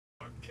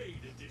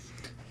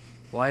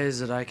Why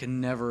is it I can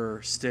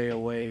never stay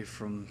away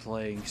from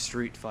playing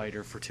Street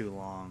Fighter for too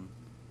long?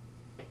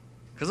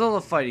 Because I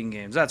love fighting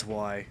games, that's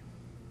why.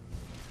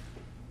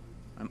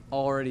 I'm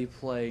already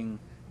playing...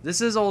 This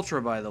is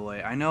Ultra, by the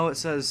way. I know it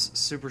says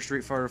Super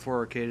Street Fighter 4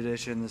 Arcade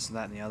Edition, this and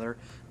that and the other,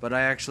 but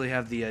I actually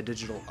have the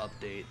digital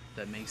update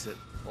that makes it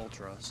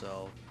Ultra,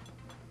 so...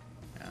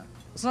 Yeah.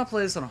 Let's not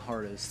play this on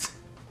hardest.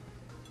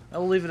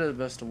 I'll leave it at the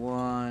best of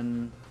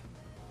one.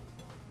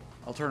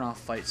 I'll turn off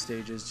fight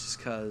stages just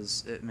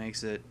because it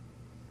makes it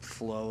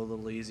flow a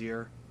little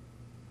easier.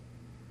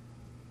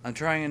 I'm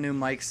trying a new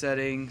mic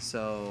setting,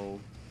 so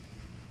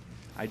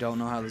I don't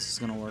know how this is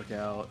going to work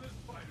out.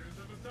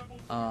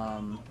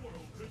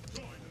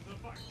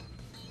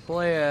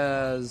 Play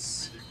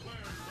as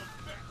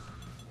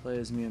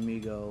mi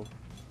amigo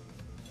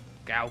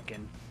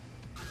Gauken.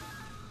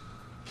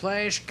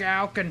 Play as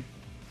Gauken.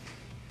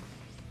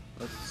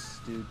 Let's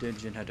do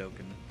Denjin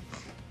Hadoken.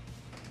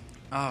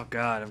 Oh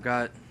god, I've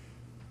got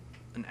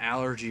an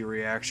allergy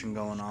reaction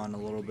going on a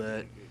little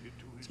bit.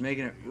 It's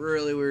making it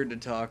really weird to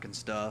talk and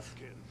stuff.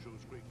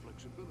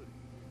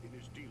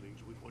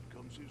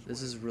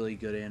 This is really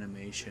good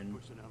animation.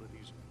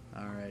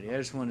 Alrighty, I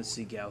just wanted to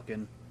see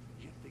Gauken.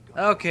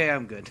 Okay,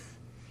 I'm good.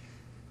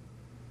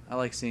 I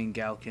like seeing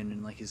Gauken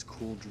and like his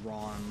cool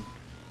drawn,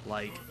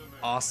 like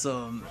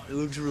awesome. It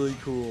looks really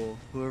cool.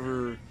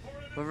 Whoever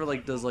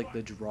like does like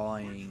the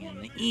drawing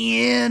and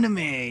the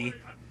anime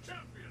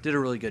did a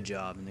really good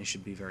job, and they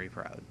should be very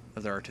proud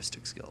of their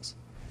artistic skills.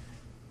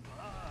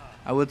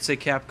 I would say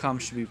Capcom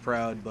should be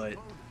proud, but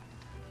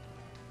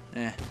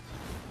I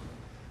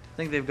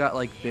think they've got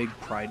like big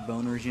pride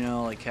boners, you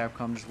know, like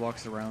Capcom just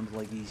walks around with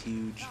like these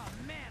huge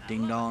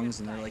ding dongs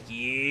and they're like,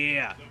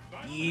 yeah,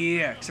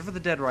 yeah, except for the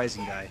Dead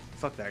Rising guy.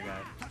 Fuck that guy.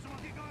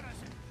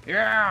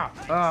 Yeah!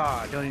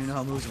 Ah, I don't even know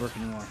how moves work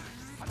anymore.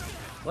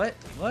 What?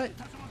 What?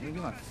 You gonna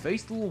get my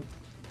face, little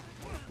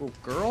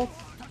girl?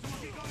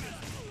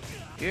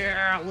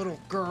 Yeah, little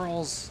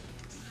girls.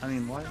 I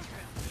mean, what?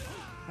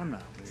 I'm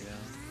not weirdo.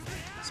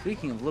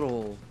 Speaking of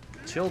little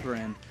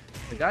children,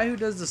 the guy who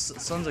does the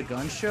Sons of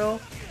Guns show,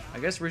 I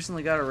guess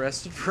recently got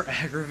arrested for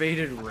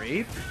aggravated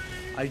rape.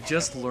 I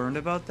just learned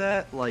about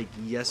that like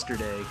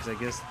yesterday because I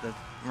guess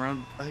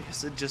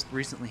it just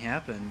recently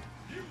happened.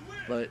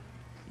 But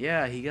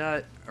yeah, he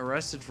got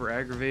arrested for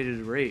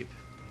aggravated rape.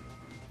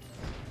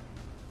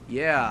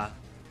 Yeah,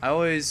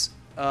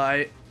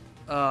 a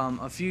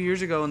few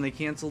years ago when they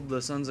canceled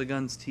the Sons of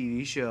Guns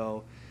TV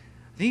show,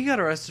 I think he got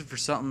arrested for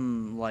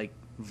something like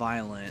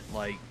violent,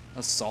 like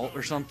assault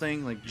or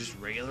something, like just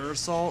regular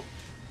assault,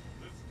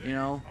 you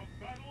know,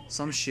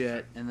 some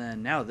shit. And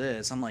then now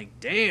this, I'm like,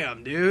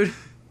 damn, dude.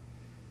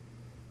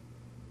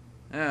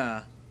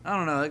 Yeah, I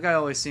don't know, that guy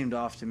always seemed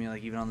off to me,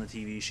 like even on the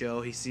TV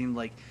show, he seemed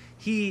like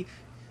if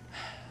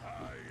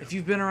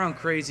you've been around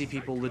crazy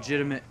people,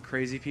 legitimate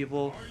crazy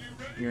people,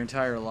 your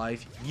entire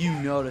life, you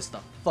notice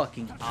the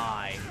fucking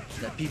eye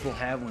that people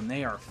have when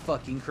they are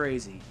fucking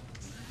crazy.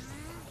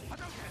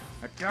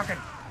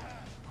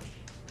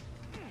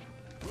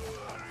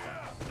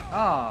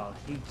 Oh,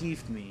 he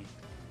geefed me.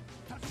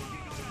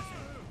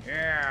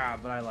 Yeah,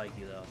 but I like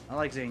you though. I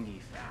like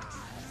Zangief.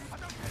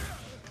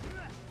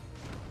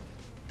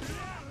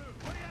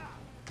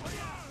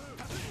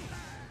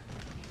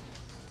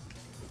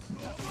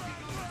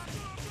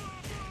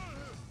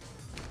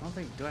 I don't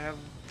think, do I have...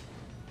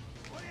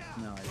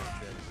 No, I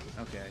don't. Good.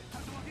 Okay.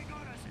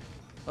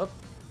 Oh,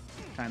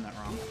 timed that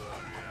wrong.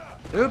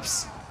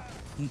 Oops!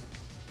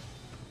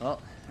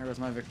 Well, there goes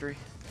my victory.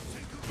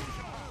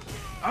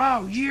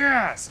 Oh,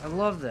 yes! I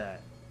love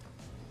that.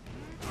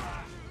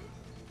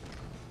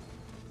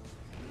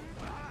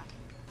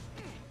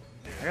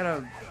 I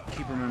gotta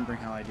keep remembering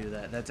how I do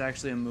that. That's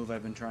actually a move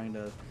I've been trying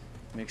to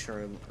make sure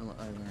I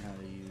learn how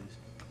to use.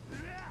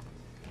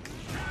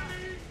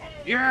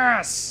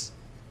 Yes!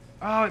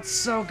 Oh, it's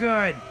so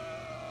good!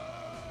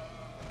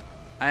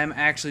 I am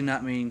actually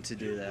not meaning to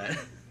do that.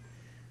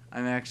 I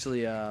am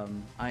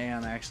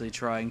actually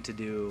trying to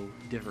do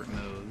different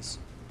moves.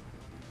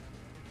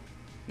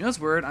 You know what's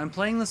weird? I'm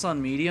playing this on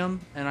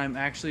medium, and I'm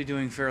actually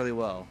doing fairly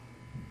well.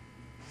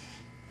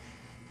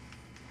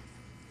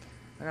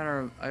 I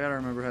gotta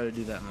remember how to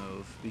do that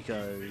move,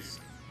 because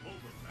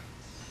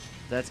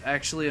that's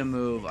actually a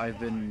move I've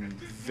been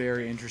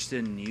very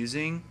interested in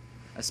using,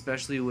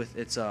 especially with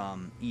its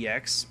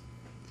EX.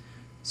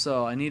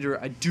 So I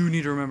do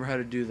need to remember how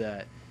to do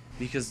that,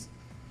 because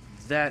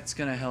that's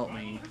gonna help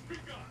me.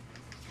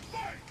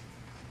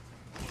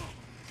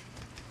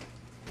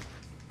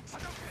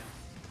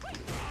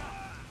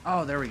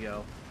 Oh, there we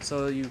go.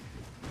 So you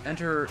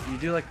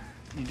do like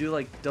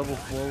double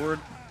forward,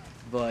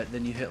 but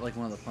then you hit like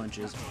one of the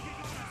punches.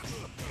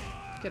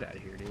 Get out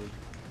of here, dude.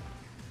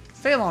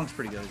 Fei Long's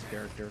pretty good as a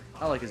character.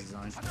 I like his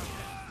design.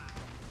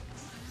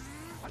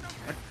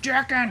 A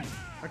Jacken!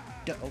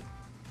 Oh.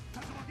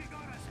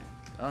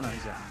 Oh no,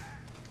 he's down.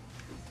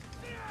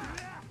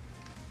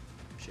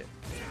 Shit.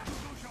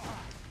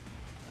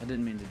 I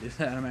didn't mean to do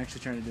that. I'm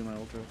actually trying to do my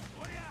ultra.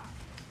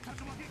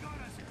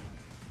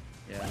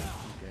 Yeah,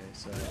 okay,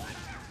 so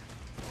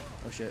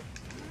Oh shit.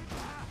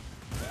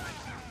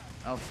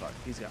 Oh fuck,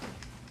 he's got me.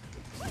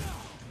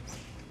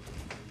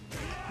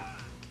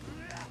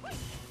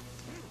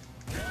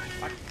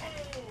 Fuck.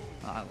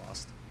 Oh, I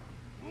lost.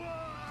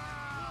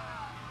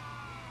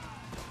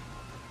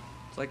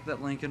 It's like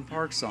that Linkin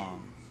Park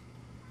song.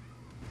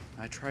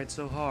 I tried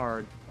so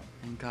hard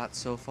and got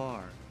so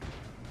far.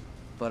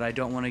 But I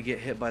don't want to get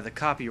hit by the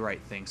copyright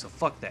thing, so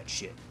fuck that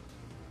shit.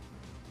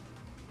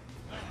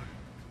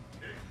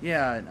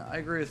 Yeah, I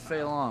agree with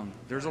Fei Long.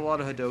 There's a lot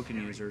of Hadoken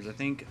users. I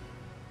think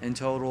in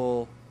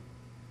total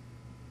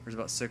there's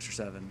about 6 or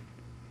 7.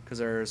 Because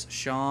there's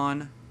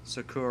Sean,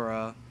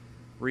 Sakura,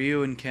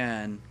 Ryu and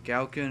Ken,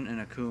 Gauken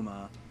and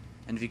Akuma.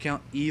 And if you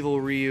count Evil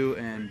Ryu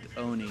and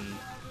Oni,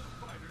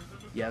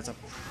 yeah, it's a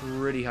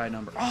pretty high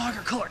number. Oh, I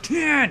got color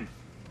 10!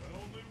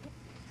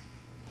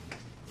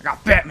 I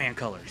got Batman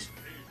colors.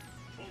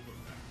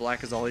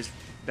 Black is always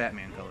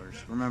Batman colors.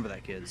 Remember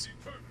that, kids.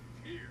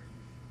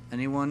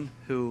 Anyone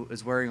who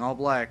is wearing all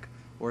black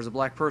or is a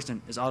black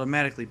person is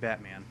automatically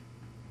Batman,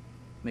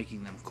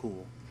 making them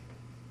cool.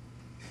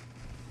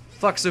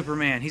 Fuck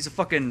Superman. He's a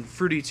fucking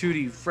fruity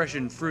tooty, fresh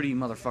and fruity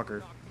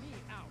motherfucker.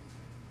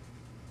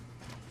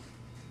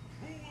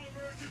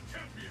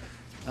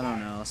 I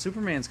don't know.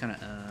 Superman's kind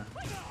of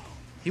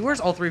He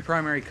wears all 3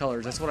 primary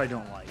colors. That's what I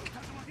don't like.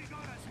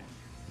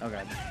 Oh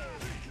god.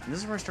 And this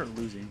is where I start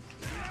losing.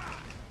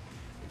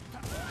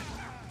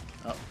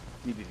 Oh,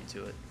 you beat me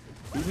to it.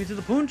 Beat me to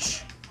the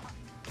punch.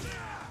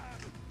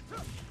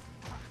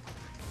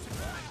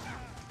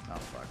 Oh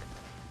fuck.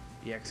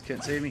 EX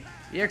can't save me.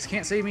 EX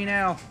can't save me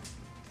now.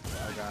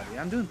 Oh god,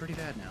 yeah, I'm doing pretty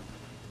bad now.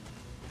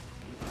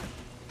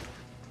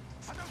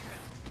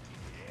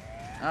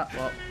 Ah,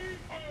 well,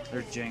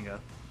 there's Jenga.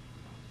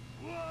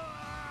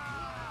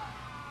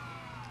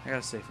 I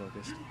gotta stay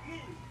focused.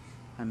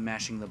 I'm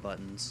mashing the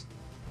buttons.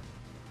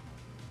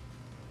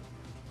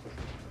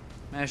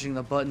 Mashing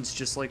the buttons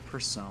just like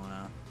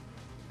Persona.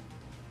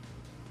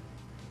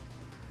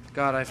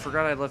 God, I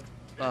forgot I left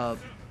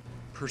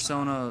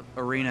Persona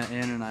Arena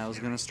in, and I was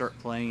gonna start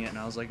playing it, and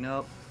I was like,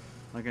 nope.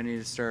 Like I need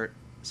to start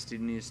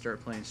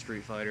playing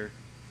Street Fighter.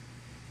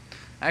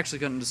 I actually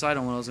couldn't decide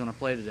on what I was gonna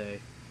play today.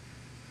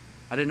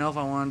 I didn't know if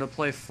I wanted to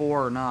play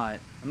 4 or not.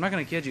 I'm not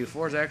gonna kid you.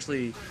 4 is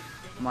actually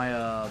my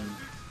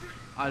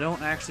I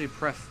don't actually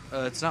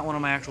it's not one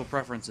of my actual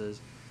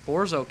preferences.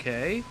 4 is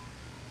okay.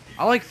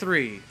 I like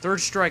 3.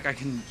 Third Strike I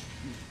can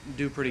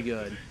do pretty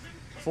good.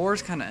 4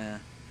 is kind of eh.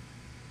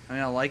 I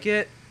mean, I like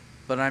it,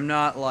 but I'm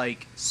not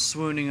like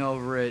swooning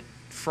over it,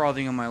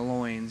 frothing on my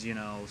loins, you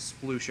know,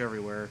 sploosh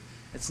everywhere.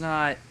 It's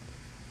not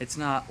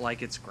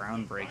like it's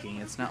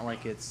groundbreaking. It's not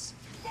like it's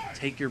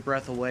take your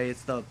breath away.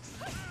 It's the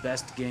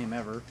best game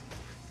ever.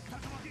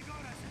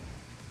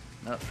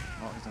 Oh,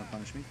 well, he's gonna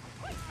punish me.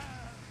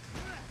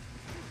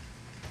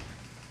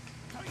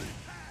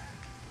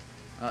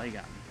 Oh, he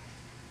got me.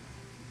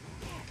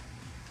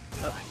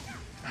 Oh,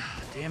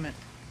 damn it.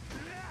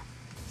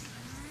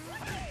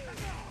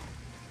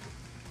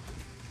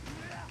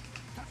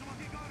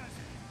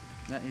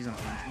 No, he's gonna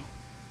punish me.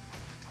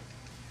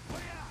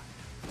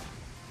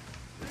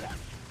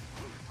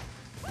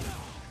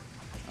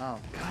 Oh,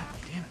 god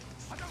damn it.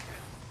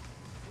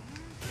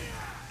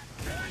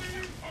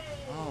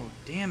 Oh,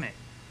 damn it.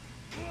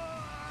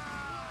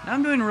 Now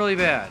I'm doing really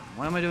bad.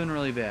 Why am I doing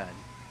really bad?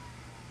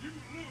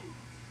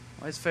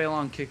 Why is Fei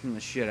Long kicking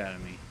the shit out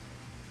of me?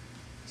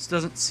 This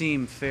doesn't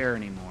seem fair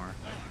anymore.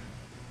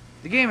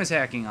 The game is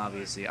hacking,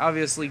 obviously.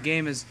 Obviously,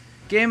 game is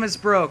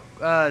broke.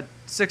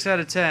 6 out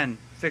of 10.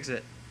 Fix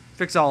it.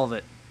 Fix all of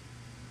it.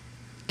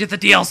 Get the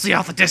DLC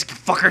off the disc, you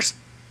fuckers!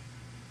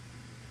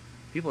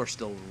 People are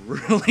still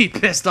really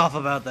pissed off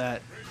about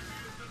that.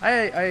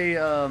 I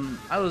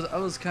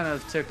was kind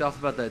of ticked off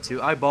about that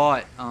too. I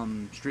bought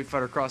Street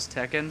Fighter Cross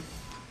Tekken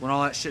when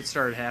all that shit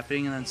started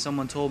happening, and then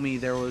someone told me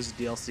there was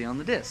DLC on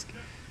the disc.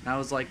 And I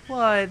was like,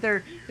 what?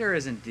 There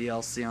isn't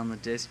DLC on the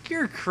disc.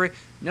 You're crazy.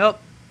 Nope.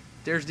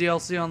 There's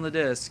DLC on the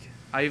disc.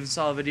 I even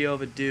saw a video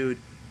of a dude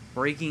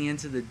breaking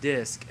into the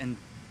disc and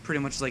pretty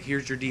much like,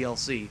 here's your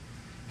DLC.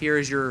 Here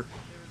is your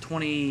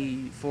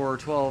 24,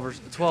 12, or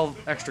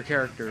 12 extra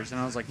characters. And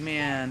I was like,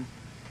 man,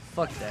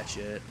 fuck that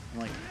shit.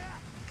 I'm like,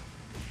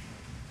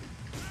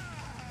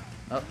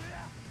 oh.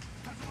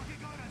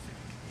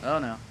 Oh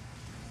no.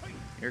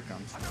 Here it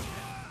comes.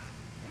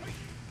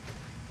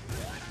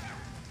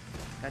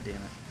 God damn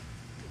it.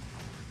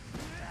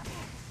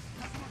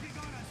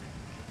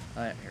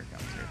 Alright, here it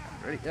comes, here it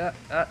comes. Ready?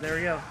 There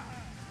we go.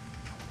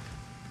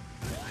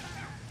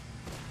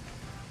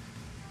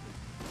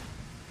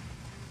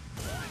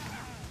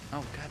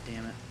 Oh, god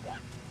damn it.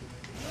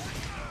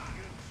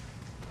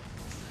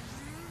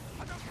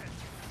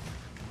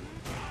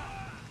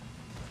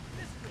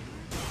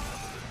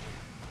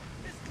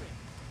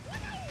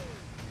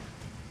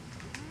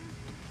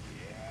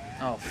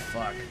 Oh,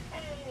 fuck.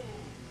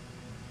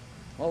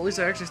 Well, at least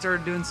I actually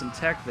started doing some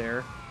tech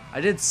there. I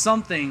did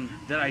something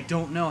that I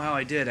don't know how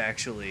I did,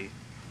 actually.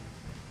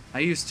 I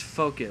used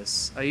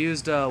focus. I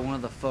used one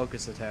of the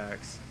focus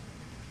attacks.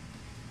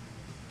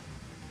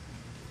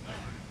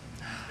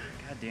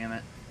 God damn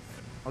it.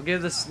 I'll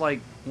give this, like,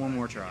 one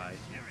more try.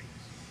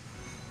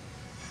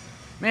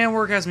 Man,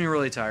 work has me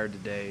really tired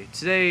today.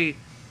 Today,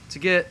 to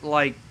get,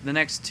 like, the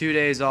next 2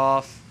 days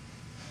off,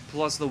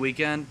 plus the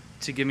weekend,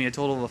 to give me a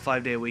total of a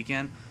 5-day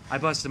weekend, I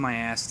busted my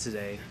ass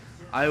today.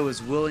 I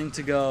was willing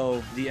to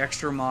go the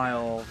extra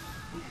mile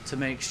to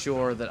make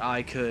sure that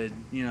I could,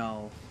 you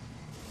know,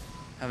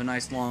 have a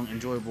nice, long,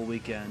 enjoyable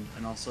weekend,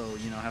 and also,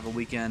 you know, have a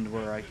weekend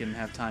where I can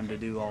have time to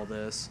do all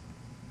this.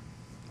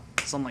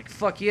 So I'm like,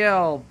 fuck yeah,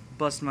 I'll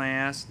bust my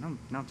ass. Now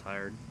I'm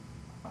tired.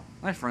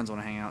 My friends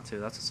want to hang out too.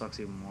 That's what sucks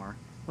even more.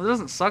 Well, it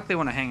doesn't suck they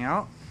want to hang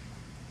out.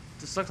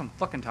 It just sucks I'm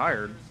fucking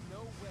tired.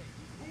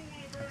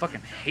 I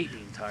fucking hate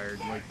being tired,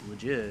 like,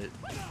 legit.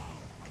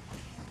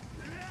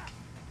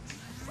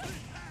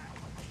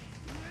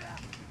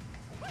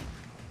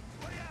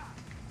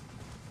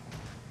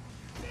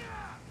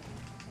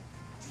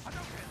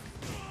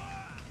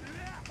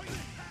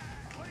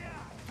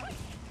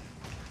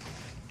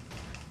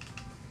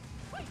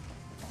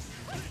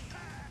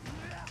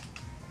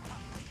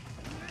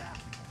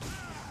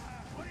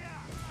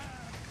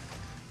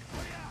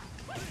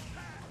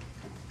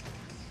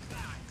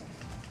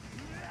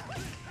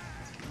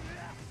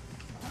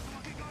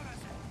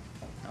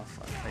 Oh,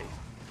 fuck. Hey.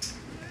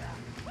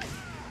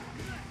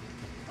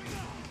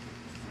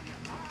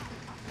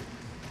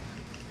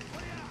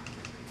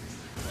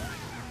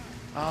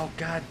 Oh,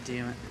 god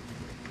damn it.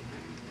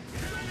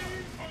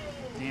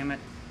 Damn it.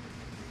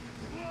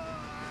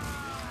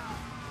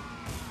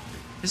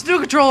 This new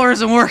controller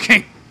isn't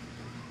working!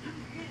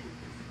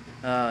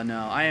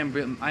 No. I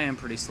am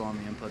pretty slow on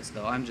the inputs,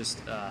 though. I'm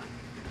just, God,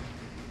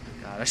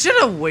 I should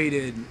have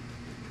waited.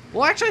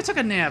 Well, actually, I took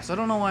a nap, so I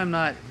don't know why I'm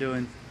not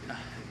doing...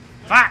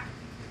 Fuck!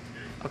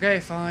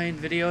 Okay, fine.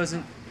 Video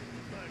isn't...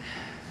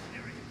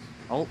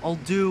 I'll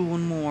do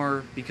one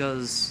more,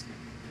 because...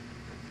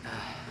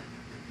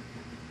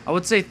 I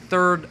would say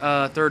third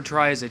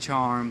try is a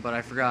charm, but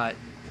I forgot.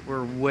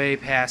 We're way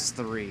past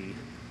 3.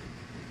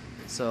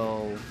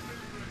 So...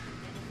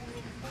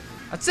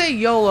 I'd say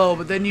YOLO,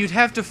 but then you'd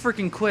have to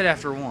freaking quit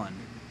after 1.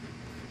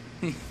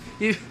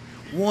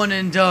 One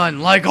and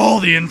done, like all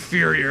the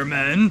inferior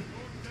men.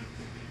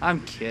 I'm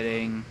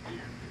kidding.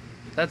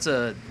 That's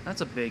a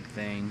big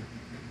thing.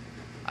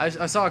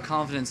 I saw a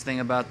confidence thing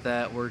about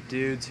that, where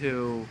dudes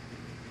who,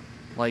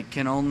 like,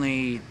 can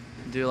only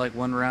do, like,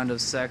 1 round of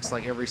sex,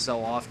 like, every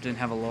so often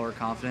have a lower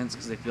confidence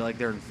because they feel like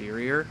they're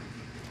inferior.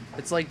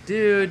 It's like,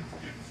 dude,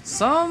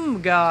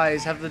 some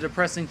guys have the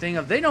depressing thing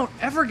of they don't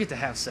ever get to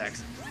have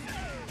sex.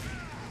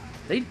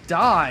 They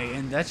die,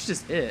 and that's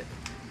just it.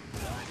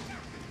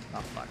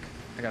 Oh, fuck.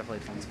 I gotta play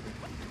defense.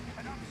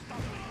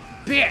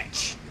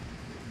 Bitch!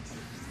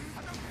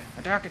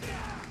 Attack it.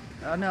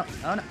 Oh, no.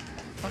 Oh, no.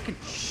 Fucking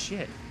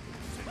shit.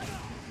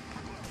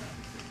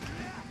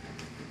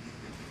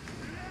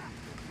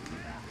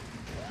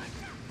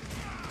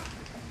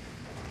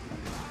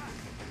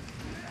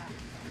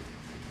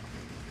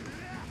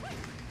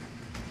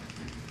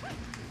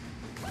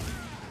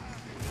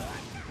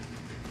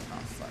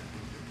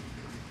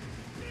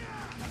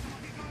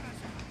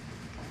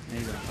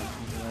 He's gonna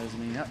fucking res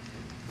me up.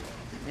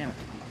 Damn it.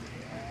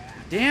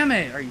 Damn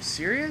it! Are you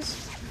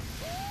serious?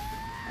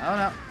 Oh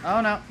no.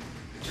 Oh no.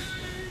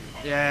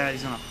 Yeah,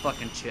 he's gonna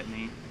fucking chip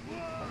me.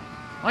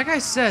 Like I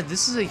said,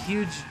 this is a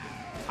huge...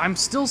 I'm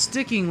still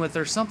sticking with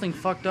there's something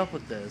fucked up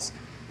with this.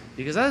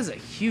 Because that is a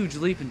huge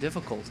leap in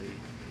difficulty.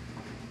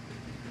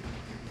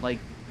 Like,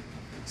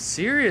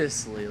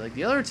 seriously. Like,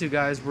 the other 2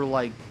 guys were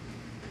like...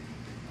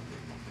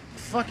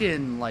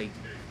 fucking, like,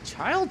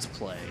 child's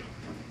play.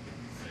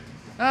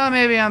 Oh,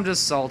 maybe I'm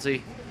just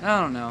salty. I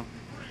don't know.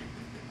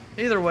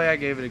 Either way, I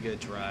gave it a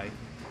good try.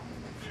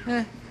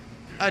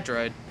 I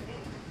tried.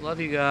 Love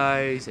you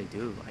guys. I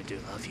do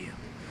love you.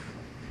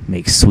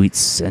 Make sweet,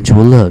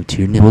 sensual love to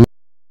your nibble.